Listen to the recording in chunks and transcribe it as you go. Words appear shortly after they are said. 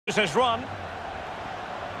His run.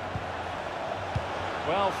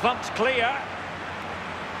 Well, thumped clear.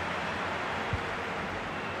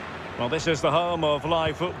 Well, this is the home of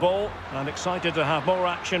live football, and excited to have more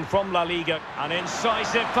action from La Liga. An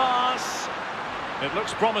incisive pass. It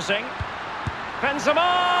looks promising.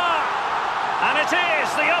 Benzema! And it is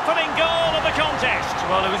the opening goal of the contest.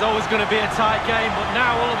 Well, it was always going to be a tight game, but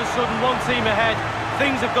now all of a sudden one team ahead.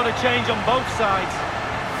 Things have got to change on both sides.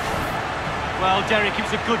 Well, Derek, it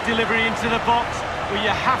was a good delivery into the box, but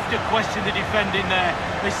you have to question the defending there.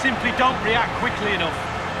 They simply don't react quickly enough.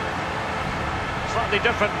 Slightly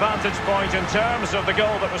different vantage point in terms of the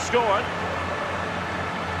goal that was scored.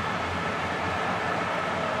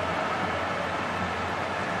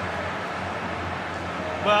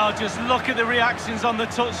 Well, just look at the reactions on the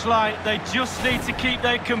touchline. They just need to keep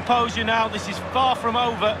their composure now. This is far from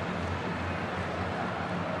over.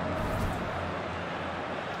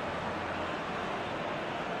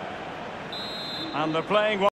 And they're playing